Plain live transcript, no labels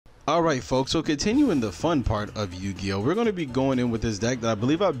Alright folks, so continuing the fun part of Yu-Gi-Oh, we're going to be going in with this deck that I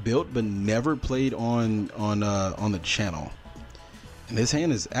believe I built but never played on the channel. And this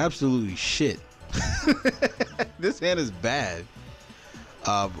hand is absolutely shit. This hand is bad.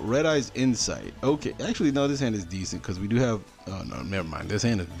 Red Eye's Insight. Okay, actually no, this hand is decent because we do have, oh no, never mind. This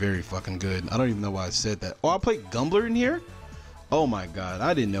hand is very fucking good. I don't even know why I said that. Oh, I played Gumbler in here? Oh my god,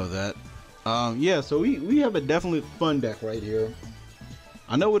 I didn't know that. Yeah, so we have a definitely fun deck right here.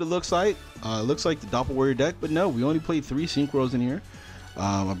 I know what it looks like. It looks like the Doppelwarrior deck, but no, we only played 3 synchros in here.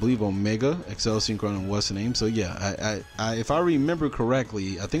 I believe Omega, Excel Synchro, and what's the name. So yeah, I if I remember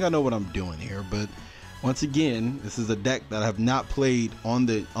correctly, I think I know what I'm doing here. But once again, this is a deck that I have not played on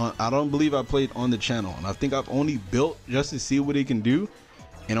the. I don't believe I played on the channel, and I think I've only built just to see what it can do,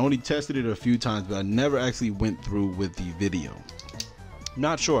 and only tested it a few times, but I never actually went through with the video.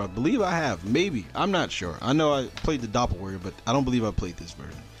 Not sure. I believe I have. Maybe. I'm not sure. I know I played the Doppelwarrior, but I don't believe I played this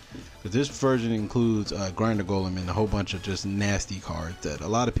version. Because this version includes Grinder Golem and a whole bunch of just nasty cards that a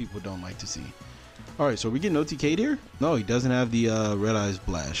lot of people don't like to see. Alright, so are we getting OTK'd here? No, he doesn't have the Red Eyes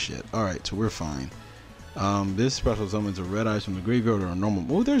Blast shit. Alright, so we're fine. This special summons a Red Eyes from the graveyard or a normal.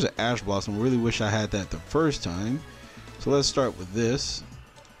 Oh, there's an Ash Blossom. Really wish I had that the first time. So let's start with this.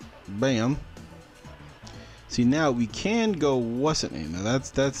 Bam. See, now we can go, what's it name? Now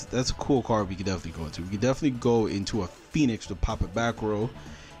that's a cool card we could definitely go into. We could definitely go into a Phoenix to pop a back row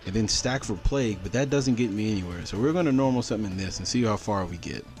and then stack for Plague, but that doesn't get me anywhere. So we're going to normal summon this and see how far we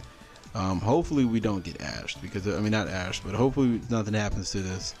get. Hopefully we don't get ashed, because, I mean, not ashed, but hopefully nothing happens to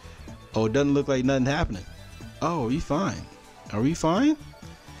this. Oh, it doesn't look like nothing happening. Oh, are we fine? Are we fine?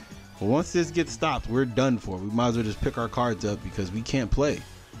 Well, once this gets stopped, we're done for. We might as well just pick our cards up because we can't play.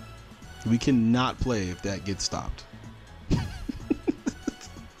 We cannot play if that gets stopped.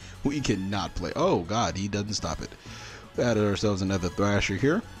 We cannot play. Oh god, he doesn't stop it. We added ourselves another Thrasher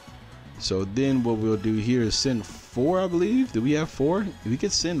here. So then what we'll do here is send 4, I believe. Do we have 4? We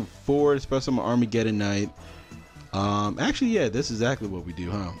could send 4 Special Armageddon Knight. Actually, yeah, this is exactly what we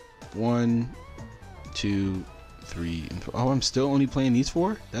do, huh? 1, 2, 3, and 4. Oh, I'm still only playing these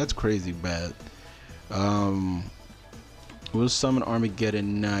 4? That's crazy bad. We'll summon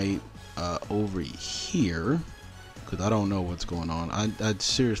Armageddon Knight over here, because I don't know what's going on. I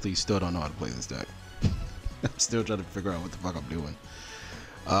seriously still don't know how to play this deck. I'm still trying to figure out what the fuck I'm doing.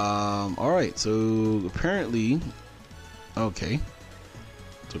 Alright, so apparently, okay,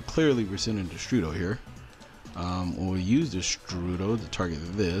 so clearly we're sending Destrudo here. We'll use Destrudo to target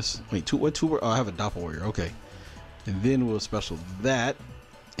this. Wait, what two? Oh, I have a Doppelwarrior. Okay, and then we'll special that,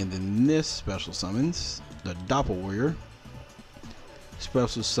 and then this special summons the Doppelwarrior.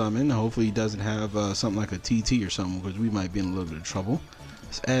 Special summon. Hopefully he doesn't have something like a TT or something, because we might be in a little bit of trouble.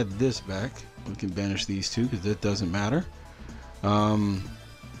 Let's add this back. We can banish these two because that doesn't matter. Let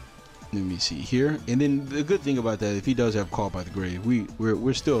me see here. And then the good thing about that, if he does have Call by the Grave,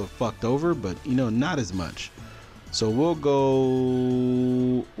 we're still fucked over, but you know, not as much. So we'll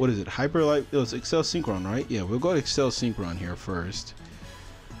go, what is it, Hyper Light? Oh, it's Excel Synchron, right? Yeah, we'll go to Excel Synchron here first,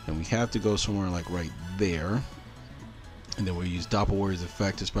 and we have to go somewhere like right there. And then we'll use Doppelwarrior's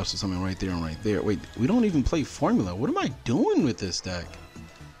effect to special summon right there and right there. Wait, we don't even play formula. What am I doing with this deck?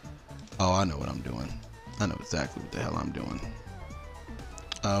 Oh, I know what I'm doing. I know exactly what the hell I'm doing.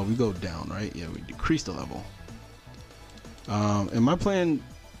 We go down, right? Yeah, we decrease the level. Am I playing?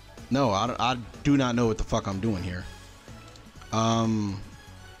 No, I do not know what the fuck I'm doing here.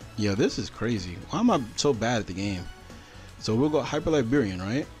 Yeah, this is crazy. Why am I so bad at the game? So we'll go Hyper Liberian,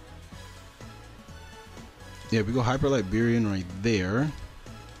 right? Yeah, we go Hyper Liberian right there.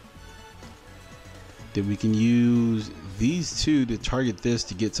 Then we can use these two to target this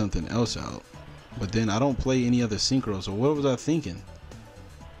to get something else out. But then I don't play any other synchro, so what was I thinking?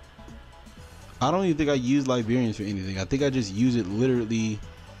 I don't even think I use Liberians for anything. I think I just use it literally.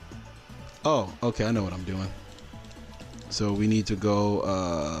 Oh, okay, I know what I'm doing. So we need to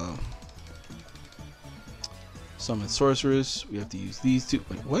go summon Sorceress. We have to use these two.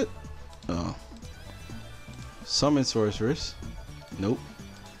 Wait, what? Oh. Summon Sorceress. Nope.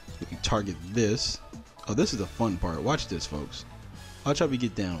 We can target this. Oh, this is the fun part. Watch this, folks. Watch how we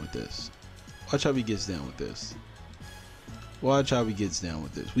get down with this. Watch how he gets down with this. Watch how he gets down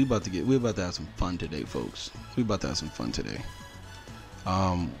with this. We're about to have some fun today, folks. We about to have some fun today.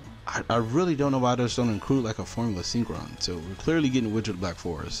 I really don't know why they don't include like a formula synchron. So we're clearly getting Witch of the Black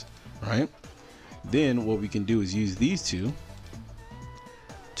Forest, right? Then what we can do is use these two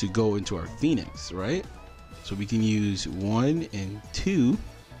to go into our Phoenix, right? So we can use 1 and 2.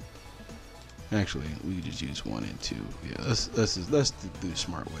 Actually, we can just use 1 and 2. Yeah, let's do the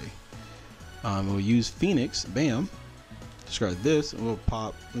smart way. We'll use Phoenix, bam, discard this, and we'll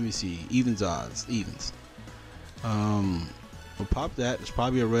pop. Let me see, evens odds, evens. We'll pop that. It's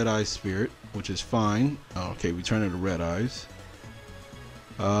probably a red eye spirit, which is fine. Okay, we turn it to red eyes.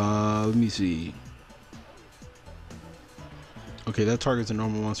 Let me see. Okay, that targets a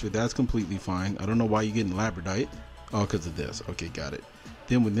normal monster. That's completely fine. I don't know why you're getting labradite. Oh, because of this. Okay, got it.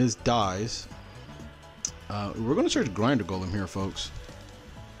 Then when this dies, we're gonna search Grinder Golem here, folks.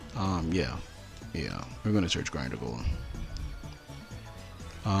 Yeah, we're gonna search Grinder Golem.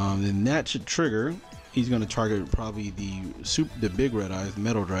 Then that should trigger. He's gonna target probably the big red eyes,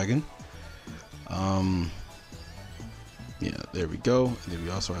 Metal Dragon. Yeah, there we go. And then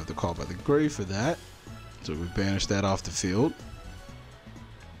we also have the Call by the Grave for that. So we banish that off the field.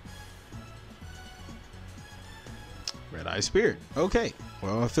 Red Eye Spirit. Okay.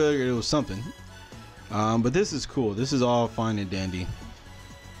 Well, I figured it was something. But this is cool. This is all fine and dandy.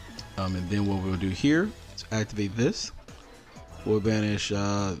 And then what we'll do here is activate this. We'll banish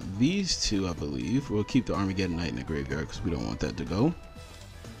these two, I believe. We'll keep the Armageddon Knight in the graveyard because we don't want that to go.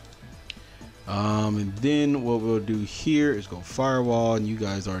 And then what we'll do here is go Firewall, and you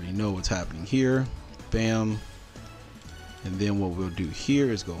guys already know what's happening here. Bam. And then what we'll do here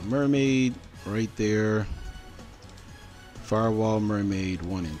is go Mermaid right there. Firewall, Mermaid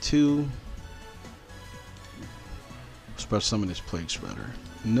 1 and 2. Special summon this Plague Spreader.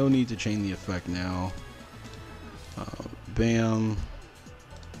 No need to chain the effect now. Bam.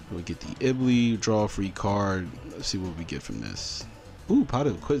 We'll get the Ibly, draw a free card. Let's see what we get from this. Ooh, Pot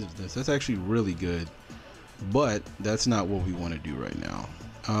of Inquisitiveness. That's actually really good. But that's not what we want to do right now.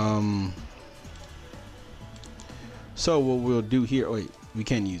 So what we'll do here, wait, we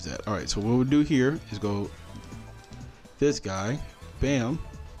can't use that. Alright, so what we'll do here is go this guy. Bam.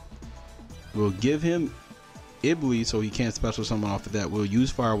 We'll give him Ibly so he can't special summon off of that. We'll use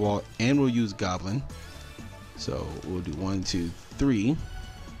Firewall and we'll use Goblin. So we'll do 1, 2, 3.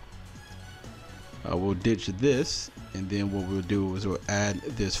 We'll ditch this, and then what we'll do is we'll add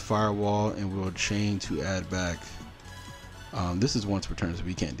this Firewall and we'll chain to add back. This is once per turn, so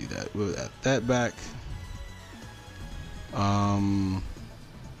we can't do that. We'll add that back. What's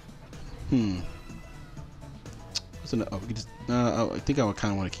another? Oh, we can just, I think I would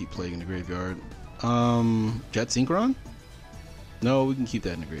kind of want to keep Plague in the graveyard. Jet Synchron? No, we can keep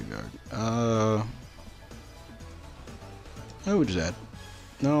that in the graveyard. I would just add.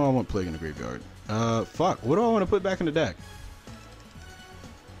 No, I want Plague in the graveyard. Fuck. What do I want to put back in the deck?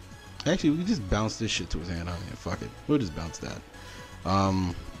 Actually, we can just bounce this shit to his hand. Yeah, fuck it. We'll just bounce that.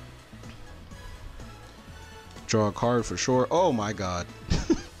 Draw a card for sure. Oh my god.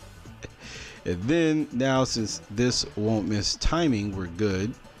 And then now, since this won't miss timing, we're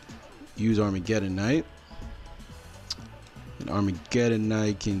good. Use Armageddon Knight. And Armageddon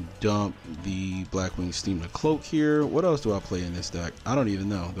Knight can dump the Blackwing Steam the Cloak here. What else do I play in this deck? I don't even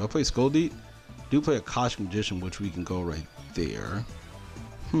know. Do I play Skull Deep? Do play a Kosh Magician, which we can go right there.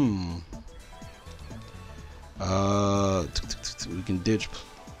 We can ditch.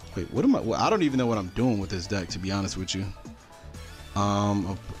 Wait, what am I? Well, I don't even know what I'm doing with this deck, to be honest with you.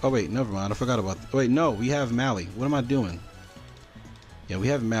 Oh wait, never mind. I forgot about. Wait, no, we have Mally. What am I doing? Yeah, we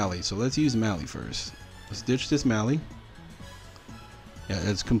have Mally. So let's use Mally first. Let's ditch this Mally. Yeah,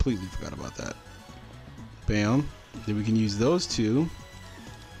 it's completely forgot about that. Bam. Then we can use those two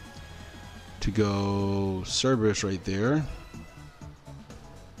to go Cerberus right there.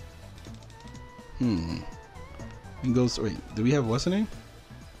 We can go. Wait, do we have what's the name?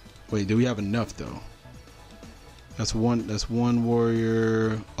 Wait, do we have enough though? That's one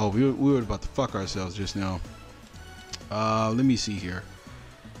warrior. Oh, we were about to fuck ourselves just now. Let me see here.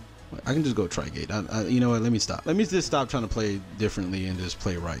 I can just go Trigate. You know what? Let me stop. Let me just stop trying to play differently and just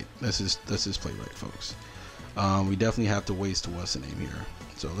play right. Let's just play right, folks. We definitely have to waste what's the name here.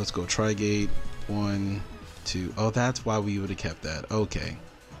 So let's go Trigate. 1, 2. Oh, that's why we would have kept that. Okay.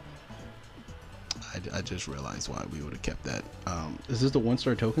 I just realized why we would have kept that. Is this the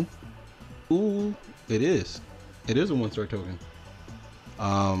 1-star token? Ooh, it is. It is a 1-star token.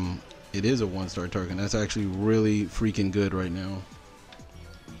 It is a 1-star token. That's actually really freaking good right now.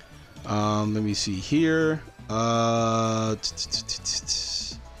 Let me see here. What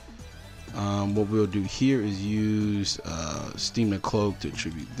we'll do here is use Steam the Cloak to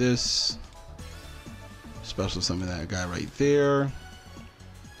attribute this. Special summon that guy right there.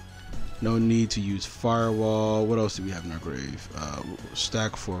 No need to use Firewall. What else do we have in our grave?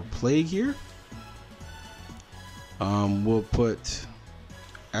 Stack for Plague here. We'll put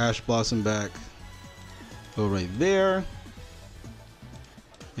Ash Blossom back. Go right there.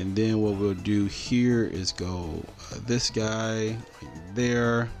 And then what we'll do here is go this guy right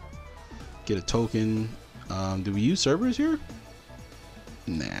there. Get a token. Do we use Cerberus here?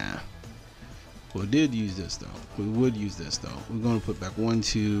 Nah. We did use this though. We would use this though. We're gonna put back 1,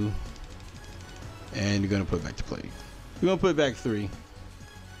 2, and you're gonna put back the plague. We're gonna put back 3.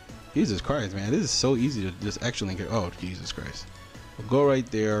 Jesus Christ, man, this is so easy to just actually link it. Oh, Jesus Christ. We'll go right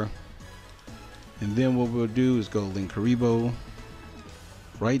there, and then what we'll do is go link Karibo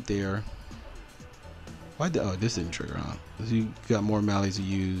right there. Why did, oh, this didn't trigger on. You got more mallees to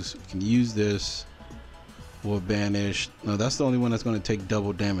use. You can use this. We'll banish. No, that's the only one that's going to take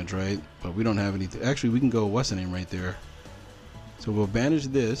double damage, right? But we don't have anything. Actually, we can go what's the name right there. So we'll banish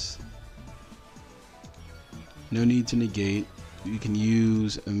this. No need to negate. You can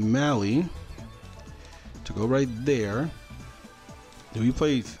use a Mally to go right there. Do we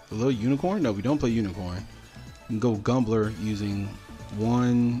play a little unicorn? No, we don't play unicorn. We can go Gumbler using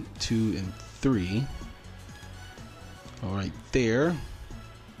 1, 2, and 3. All right, there.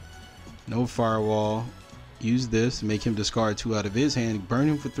 No firewall. Use this, make him discard 2 out of his hand, burn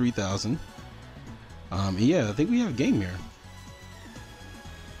him for 3,000. Yeah, I think we have game here.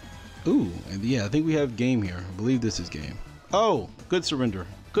 Ooh, and yeah, I think we have game here. I believe this is game. Oh, good surrender.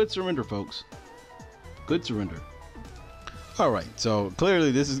 Good surrender, folks. Good surrender. All right, so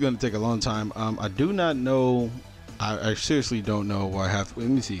clearly this is going to take a long time. I do not know. I seriously don't know why I have to. Let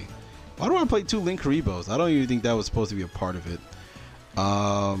me see. Why do I play 2 Link Karibos? I don't even think that was supposed to be a part of it.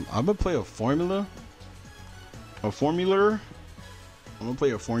 I'm gonna play a formula. I'm gonna play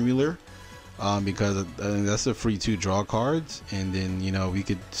a formula because I think that's a free 2 draw cards, and then you know we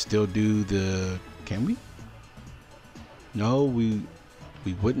could still do the. Can we? No, we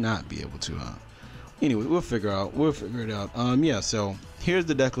would not be able to. Anyway, we'll figure it out. Yeah. So here's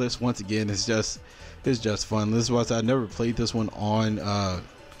the deck list once again. It's just fun. This is what I never played this one on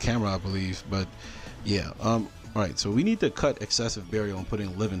camera, I believe, but yeah. All right, so we need to cut excessive burial and put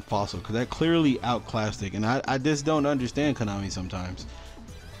in living fossil because that clearly outclassed it, and I just don't understand Konami sometimes.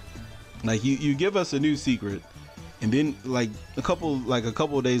 Like you give us a new secret, and then like a couple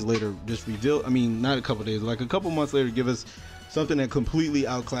of days later just reveal. I mean, not a couple of days, like a couple months later, give us something that completely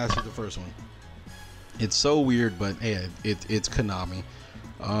outclasses the first one. It's so weird, but hey, it's Konami.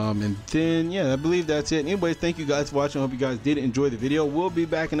 And then yeah, I believe that's it. Anyways, thank you guys for watching. I hope you guys did enjoy the video. We'll be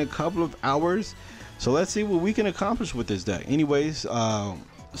back in a couple of hours. So let's see what we can accomplish with this deck. Anyways,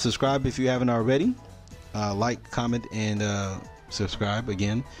 subscribe if you haven't already. Like, comment, and subscribe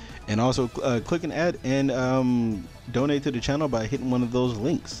again. And also click an ad and donate to the channel by hitting one of those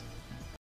links.